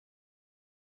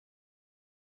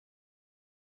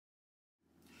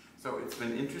So it's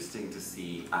been interesting to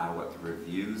see what the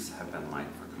reviews have been like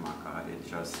for Komunka. It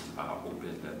just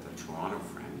opened at the Toronto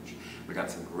Fringe. We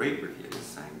got some great reviews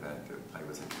saying that the play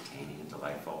was entertaining and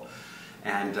delightful.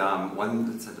 And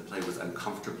one that said the play was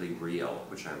uncomfortably real,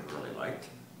 which I really liked.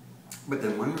 But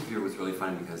then one reviewer was really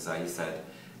funny because he said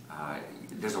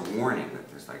there's a warning that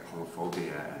there's like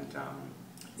homophobia and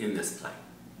in this play.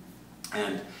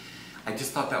 And I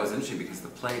just thought that was interesting because the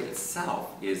play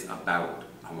itself is about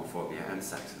homophobia and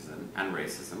sexism and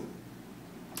racism.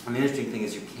 And the interesting thing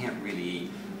is you can't really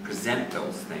present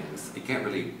those things. You can't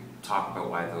really talk about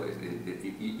why those,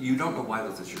 you don't know why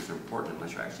those issues are important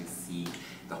unless you actually see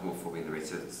the homophobia and the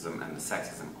racism and the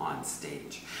sexism on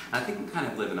stage. And I think we kind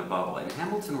of live in a bubble. In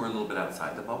Hamilton, we're a little bit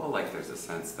outside the bubble. Like there's a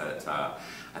sense that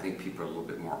I think people are a little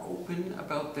bit more open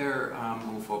about their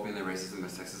homophobia and their racism and their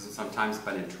sexism sometimes.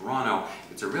 But in Toronto,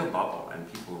 it's a real bubble,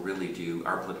 and people really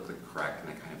are politically correct,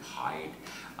 and they kind of hide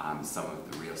some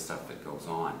of the real stuff that goes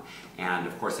on. And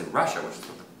of course, in Russia, which is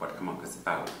what Komunka is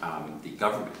about, the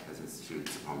government has instituted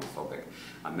some homophobic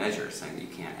measures saying that you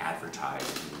can't advertise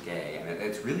being gay, and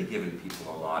it's really given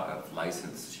people a lot of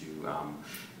license to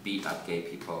beat up gay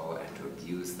people and to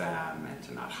abuse them and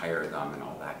to not hire them and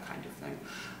all that kind of thing.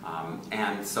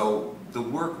 And so the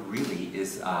work really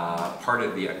is part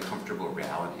of the uncomfortable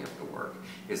reality of the work,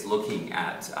 is looking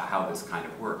at how this kind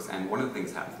of works. And one of the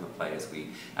things that happens in the play is we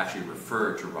actually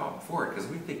refer to Rob Ford because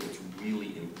we think it's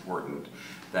really important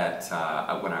that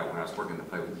when I was working the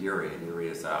play with Yuri, and Yuri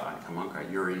is on Komunka,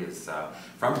 Yuri is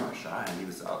from Russia, and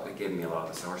he gave me a lot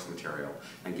of the source material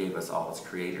and gave us all its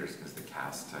creators because the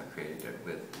cast created it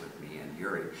with me and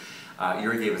Yuri.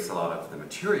 Yuri gave us a lot of the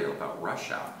material about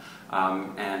Russia.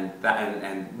 And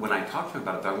when I talked to him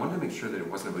about it, I wanted to make sure that it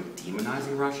wasn't about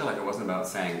demonizing Russia, like it wasn't about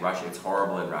saying Russia, it's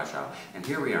horrible in Russia, and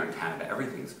here we are in Canada,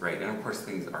 everything's great, and of course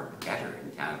things are better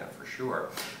in Canada for sure.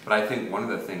 But I think one of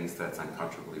the things that's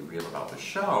uncomfortably real about the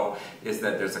show is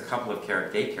that there's a couple of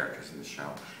gay characters in the show,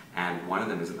 and one of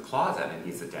them is in the closet, and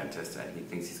he's a dentist, and he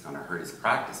thinks he's going to hurt his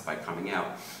practice by coming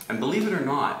out. And believe it or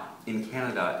not, in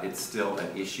Canada, it's still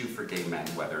an issue for gay men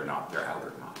whether or not they're out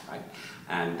or not, right?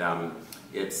 And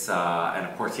and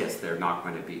of course, yes, they're not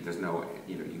going to be, there's no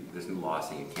law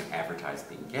saying you can't advertise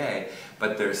being gay,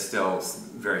 but there's still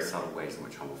very subtle ways in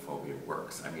which homophobia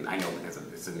works. I mean, I know because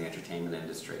it's in the entertainment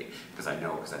industry, because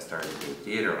I started gay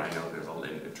theater, and I know there's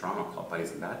in Toronto called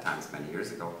Plays and Bad Times many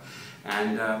years ago.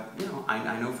 And,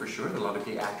 I know for sure that a lot of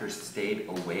gay actors stayed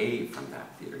away from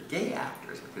that theater. Gay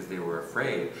actors, because they were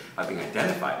afraid of being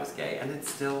identified as gay, and it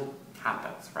still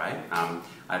happens, right? I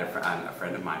had a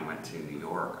friend of mine went to New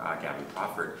York, Gavin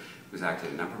Crawford, who's acted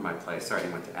in a number of my plays. He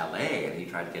went to LA, and he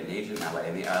tried to get an agent in LA,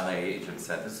 and the LA agent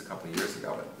said, this is a couple of years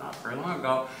ago, but not very long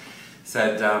ago,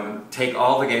 said, take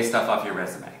all the gay stuff off your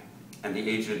resume. And the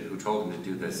agent who told him to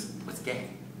do this was gay.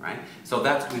 Right? So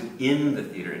that's within the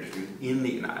theater industry,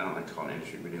 I don't like to call it an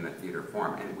industry, but in the theater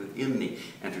form, and within the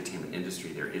entertainment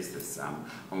industry there is this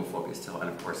homophobia still, and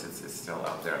of course it's still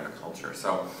out there in the culture.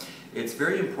 So it's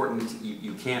very important,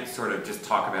 you can't sort of just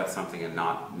talk about something and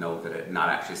not know that not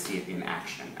actually see it in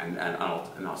action, and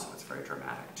also it's very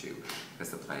dramatic too, because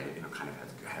the play kind of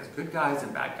has good guys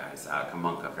and bad guys,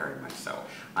 Komunka very much so.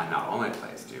 Not all my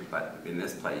plays do, but in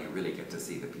this play you really get to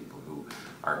see the people who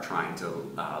are trying to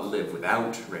live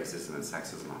without racism and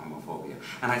sexism and homophobia.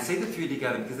 And I say the three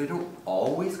together because they don't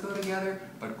always go together,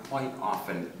 but quite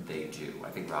often they do. I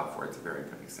think Rob Ford's a very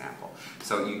good example.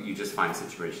 So you just find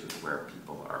situations where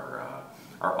people are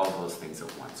all those things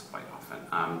at once quite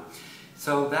often.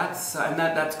 So that's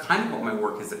kind of what my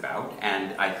work is about,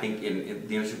 and I think the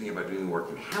interesting thing about doing the work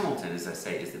in Hamilton, as I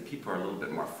say, is that people are a little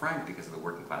bit more frank because of the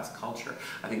working class culture.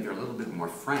 I think they're a little bit more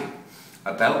frank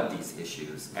about these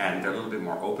issues, and they're a little bit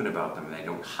more open about them, and they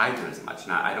don't hide them as much.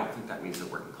 Now, I don't think that means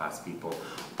that working class people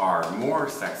are more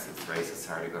sexist, racist,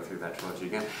 sorry to go through that trilogy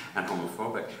again, and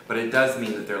homophobic, but it does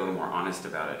mean that they're a little more honest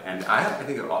about it. And I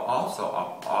think it also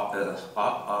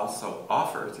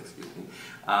offers,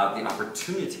 the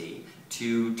opportunity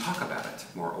to talk about it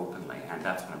more openly, and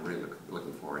that's what I'm really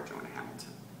looking forward to in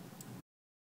Hamilton.